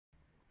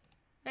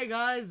Hey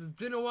guys, it's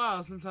been a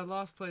while since I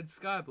last played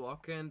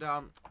Skyblock, and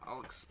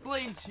I'll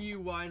explain to you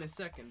why in a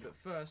second, but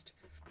first,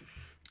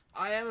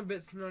 I am a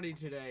bit snotty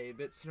today, a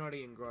bit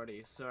snotty and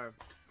grotty, so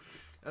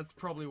that's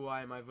probably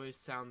why my voice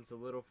sounds a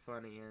little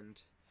funny, and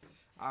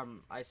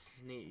I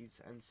sneeze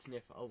and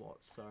sniff a lot,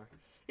 so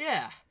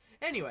yeah.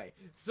 Anyway,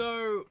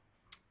 so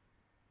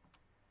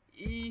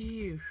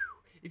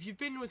if you've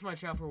been with my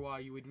channel for a while,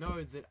 you would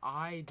know that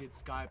I did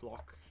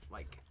Skyblock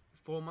like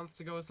 4 months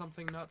ago or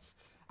something nuts.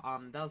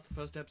 That was the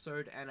first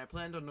episode, and I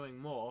planned on doing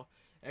more,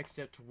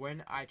 except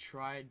when I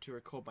tried to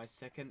record my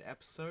second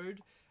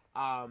episode,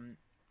 my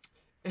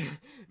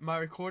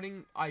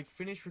recording, I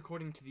finished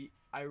recording,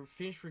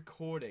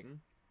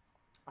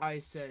 I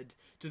said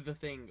to the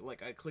thing,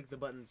 like, I clicked the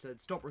button and said,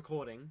 stop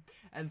recording,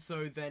 and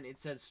so then it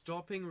says,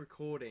 stopping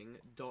recording, ...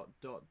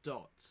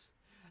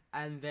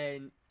 and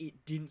then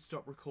it didn't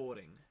stop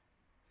recording.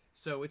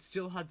 So it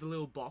still had the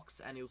little box,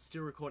 and it was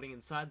still recording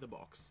inside the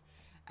box.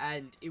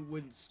 And it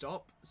wouldn't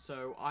stop,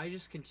 so I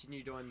just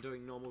continued on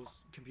doing normal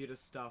computer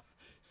stuff,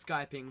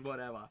 Skyping,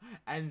 whatever.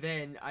 And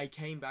then I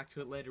came back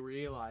to it later,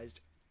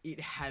 realized it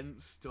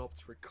hadn't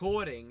stopped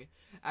recording,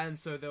 and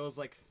so there was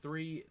like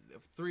three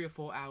or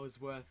 4 hours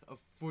worth of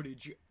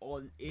footage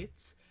on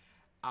it.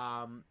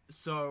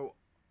 So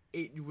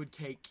it would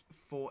take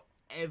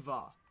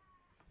forever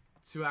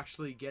to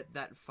actually get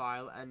that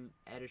file and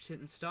edit it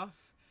and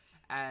stuff.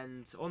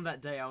 And on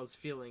that day I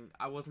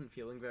wasn't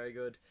feeling very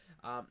good.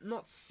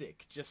 Not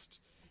sick, just,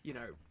 you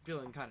know,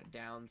 feeling kind of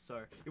down,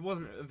 so it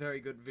wasn't a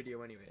very good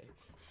video anyway.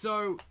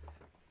 So,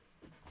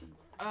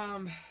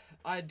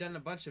 I'd done a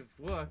bunch of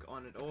work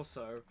on it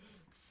also,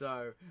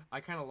 so I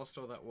kind of lost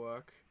all that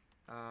work.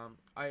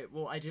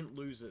 I didn't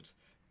lose it,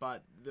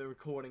 but the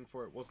recording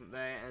for it wasn't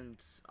there, and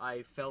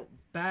I felt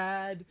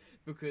bad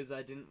because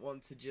I didn't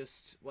want to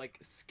just, like,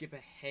 skip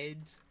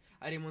ahead.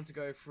 I didn't want to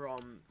go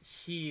from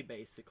here,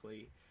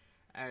 basically,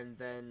 and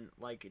then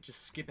like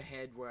just skip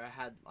ahead where I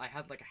had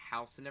like a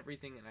house and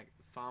everything and a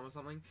farm or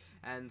something.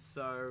 And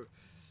so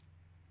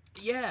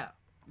yeah,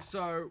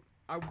 so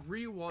I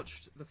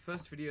rewatched the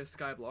first video of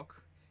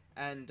Skyblock,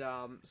 and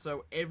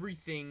so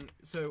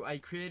I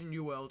created a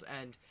new world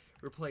and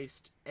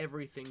replaced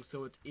everything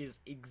so it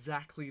is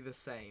exactly the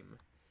same.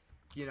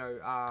 You know,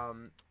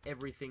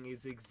 everything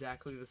is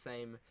exactly the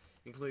same,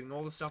 including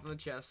all the stuff in the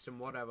chest and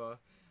whatever.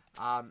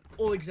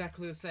 All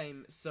exactly the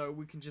same, so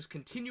we can just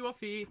continue off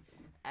here,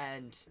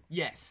 and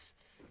yes.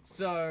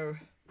 So,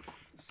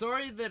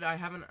 sorry that I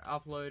haven't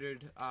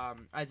uploaded,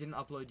 I didn't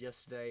upload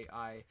yesterday.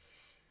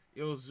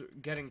 It was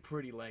getting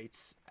pretty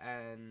late,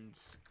 and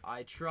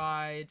I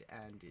tried,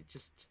 and it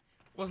just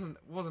wasn't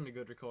a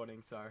good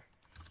recording, so.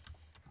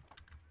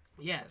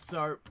 Yeah,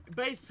 so,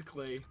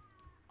 basically,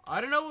 I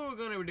don't know what we're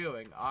gonna be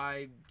doing.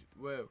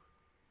 Whoa.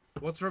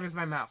 What's wrong with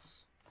my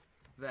mouse?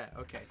 There,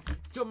 okay.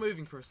 Still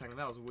moving for a second,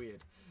 that was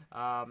weird.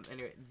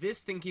 Anyway,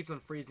 this thing keeps on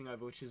freezing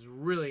over, which is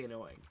really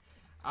annoying.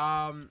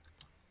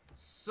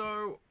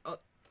 Stop.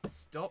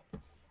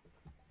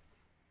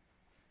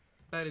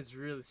 That is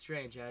really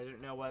strange, I don't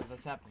know why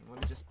that's happening.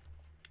 Let me just...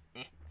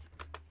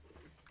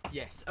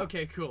 Yes,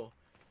 okay, cool.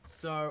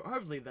 So,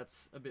 hopefully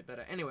that's a bit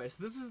better. Anyway,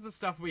 so this is the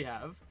stuff we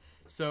have.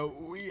 So,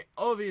 we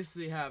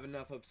obviously have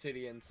enough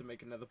obsidian to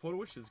make another portal,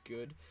 which is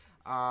good.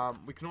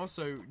 We can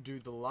also do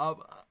the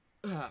lava...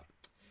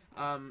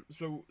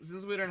 So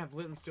since we don't have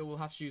flint and steel, we'll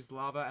have to use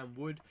lava and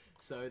wood,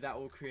 so that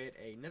will create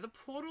a nether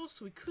portal,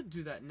 so we could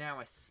do that now,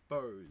 I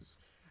suppose.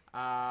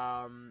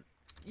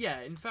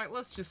 Yeah, in fact,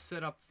 let's just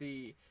set up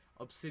the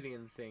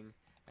obsidian thing,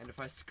 and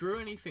if I screw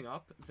anything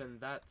up, then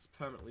that's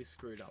permanently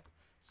screwed up.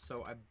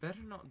 So I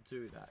better not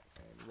do that.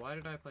 And why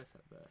did I place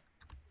that there?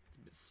 It's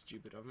a bit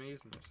stupid of me,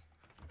 isn't it?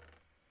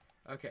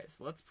 Okay,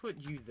 so let's put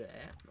you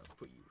there, let's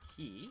put you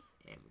here,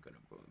 and we're gonna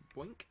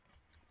boink,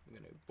 we're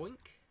gonna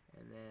boink,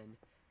 and then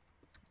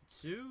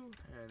 2,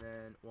 and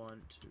then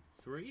 1, 2,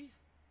 3,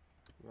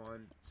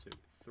 1, 2,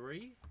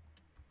 3,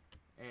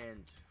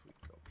 and if we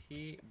go up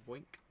here,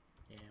 boink,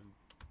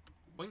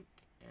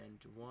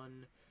 and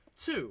 1,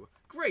 2.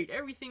 Great,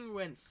 everything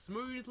went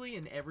smoothly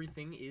and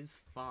everything is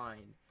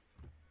fine.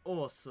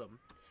 Awesome.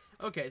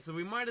 Okay, so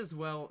we might as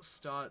well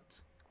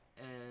start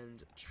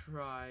and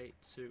try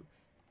to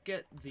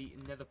get the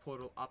nether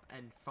portal up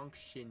and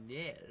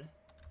functional.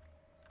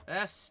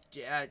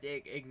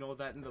 Ignore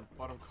that in the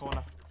bottom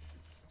corner.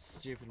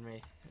 Stupid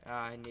me.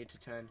 I need to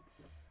turn...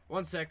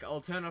 One sec,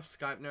 I'll turn off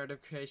Skype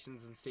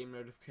notifications and Steam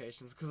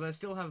notifications, because I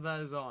still have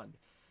those on.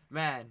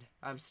 Man,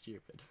 I'm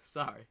stupid.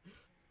 Sorry.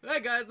 Hey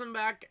guys, I'm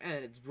back,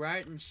 and it's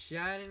bright and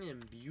shining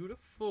and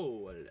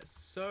beautiful.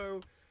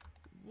 So,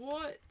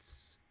 what...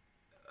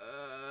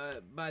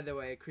 by the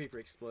way, a creeper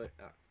exploded...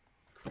 Oh,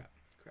 crap.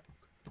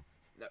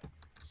 No.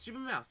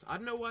 Stupid mouse. I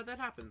don't know why that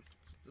happens.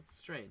 That's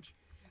strange.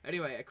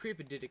 Anyway, a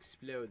creeper did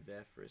explode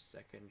there for a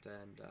second,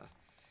 and,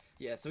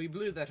 yeah, so we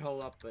blew that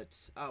hole up,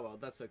 but, oh well,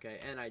 that's okay,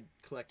 and I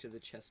collected the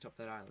chest off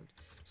that island.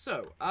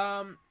 So,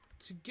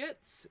 to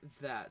get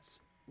that,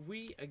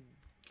 we are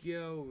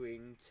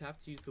going to have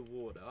to use the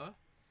water.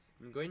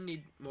 I'm going to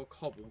need more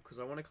cobble, because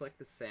I want to collect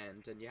the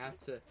sand, and you have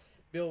to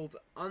build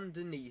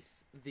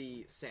underneath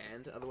the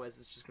sand, otherwise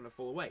it's just going to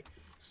fall away.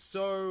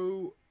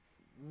 So,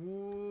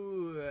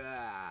 you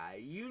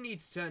need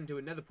to turn into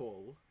a nether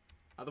portal,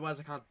 otherwise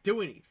I can't do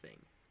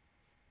anything.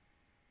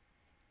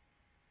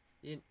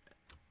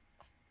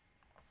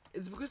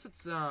 It's because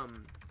it's, what's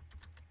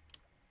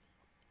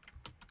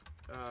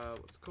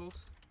it called?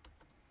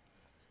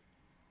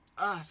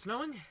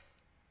 Snowing?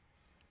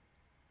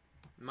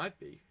 Might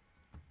be.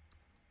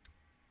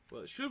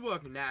 Well, it should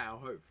work now,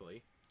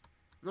 hopefully.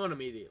 Not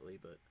immediately,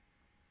 but...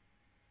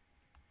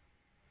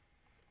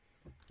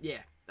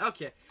 yeah,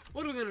 okay.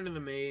 What are we gonna do in the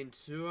main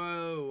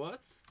to,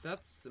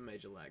 that's a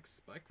major lag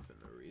spike for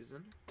no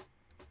reason.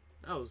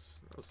 That was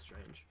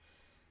strange.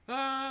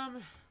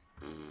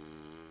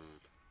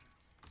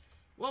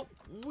 Well,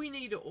 we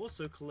need to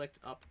also collect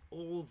up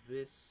all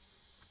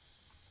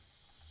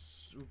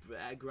this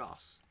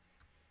grass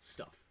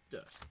stuff,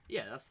 dirt.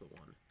 Yeah, that's the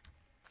one.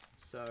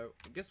 So,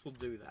 I guess we'll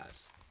do that,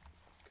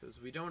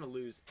 because we don't want to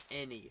lose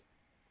any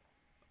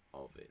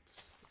of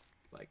it.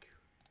 Like,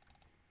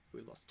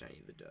 we lost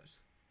Danny the dirt.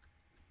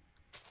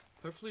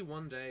 Hopefully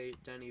one day,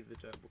 Danny the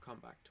dirt will come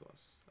back to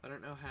us. I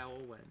don't know how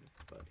or when,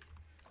 but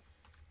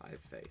I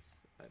have faith.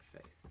 I have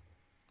faith.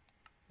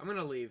 I'm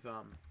gonna leave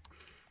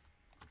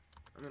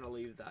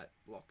that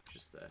block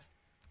just there.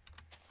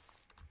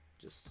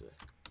 Just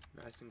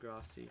nice and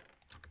grassy.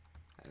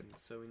 And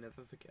so we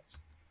never forget.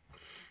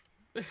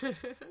 I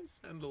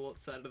sound a lot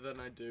sadder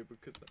than I do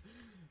because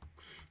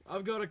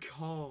I've got a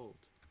cold.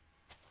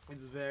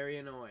 It's very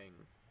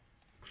annoying.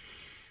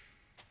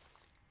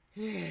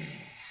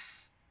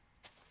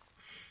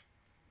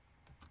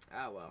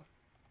 Ah, well.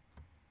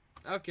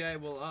 Okay,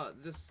 well,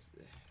 this...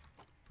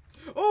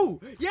 oh!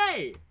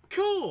 Yay!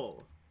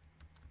 Cool!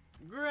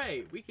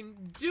 Great, we can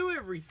do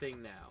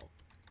everything now.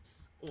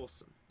 It's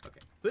awesome.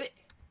 Okay.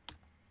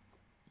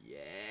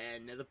 Yeah,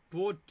 nether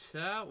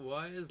portal.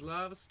 Why is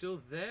lava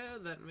still there?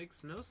 That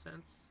makes no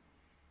sense.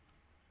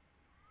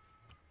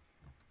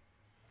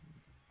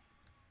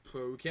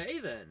 Okay,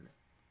 then.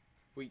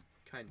 We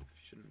kind of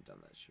shouldn't have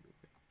done that, should we?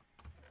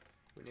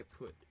 We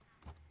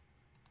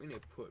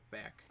need to put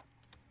back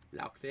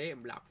block there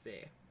and block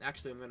there.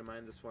 Actually, I'm going to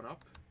mine this one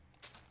up.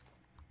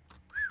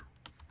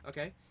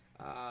 Okay.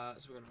 So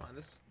we're going to mine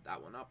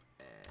that one up.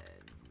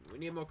 And we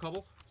need more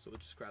cobble, so we'll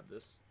just grab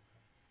this.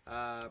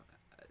 I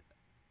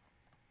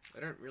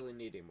don't really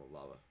need any more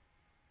lava.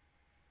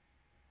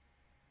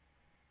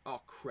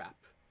 Oh, crap.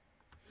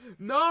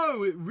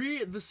 No!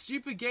 The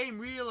stupid game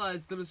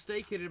realized the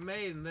mistake it had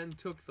made and then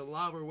took the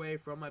lava away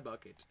from my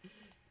bucket.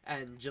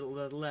 And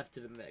left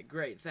it in there.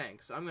 Great,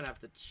 thanks. I'm gonna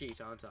have to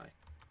cheat, aren't I?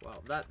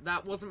 Well,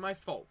 that wasn't my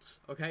fault,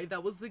 okay?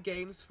 That was the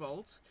game's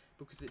fault,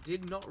 because it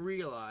did not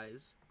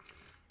realize...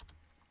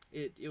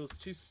 It was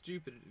too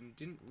stupid and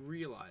didn't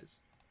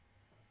realize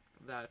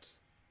that...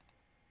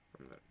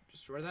 I'm gonna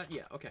destroy that?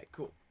 Yeah, okay,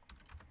 cool.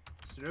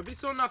 So nobody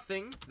saw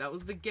nothing. That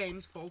was the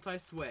game's fault, I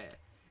swear.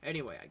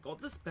 Anyway, I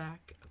got this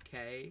back,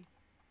 okay.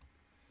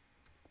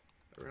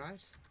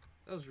 Alright.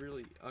 That was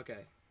really...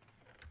 okay.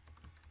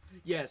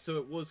 Yeah, so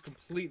it was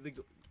completely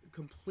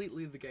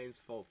the game's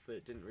fault that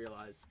it didn't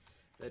realize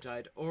that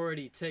I'd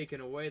already taken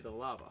away the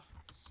lava.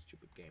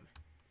 Stupid game.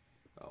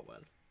 Oh,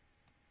 well.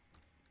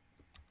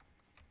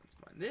 Let's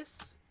mine this.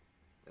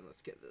 And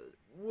let's get the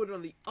wood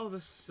on the other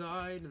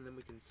side, and then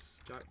we can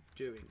start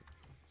doing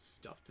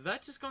stuff. Did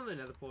that just go in the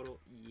nether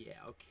portal?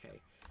 Yeah, okay.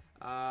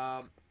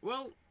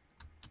 Well,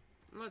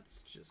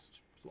 let's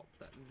just plop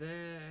that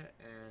there,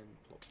 and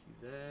plop you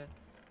there,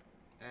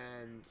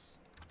 and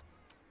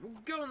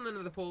we'll go in the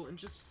nether portal in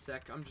just a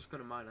sec. I'm just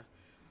gonna mine a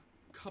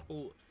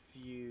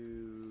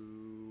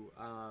few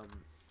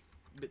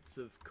bits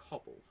of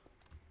cobble.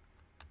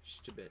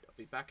 Just a bit. I'll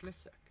be back in a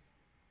sec.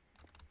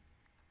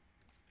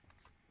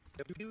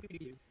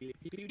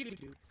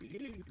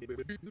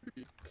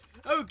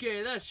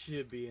 Okay, that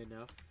should be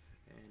enough.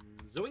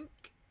 And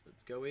zoink.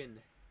 Let's go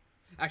in.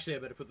 Actually, I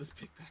better put this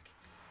pick back.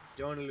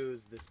 Don't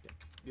lose this pick.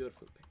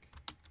 Beautiful pick.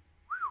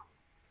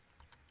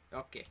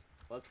 Okay,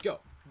 let's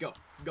go. Go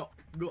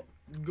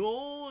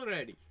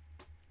already.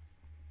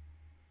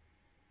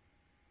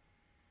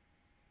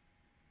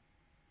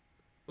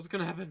 What's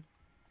gonna happen?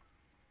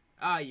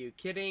 Are you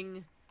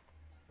kidding?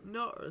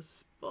 Not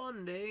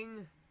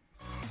responding.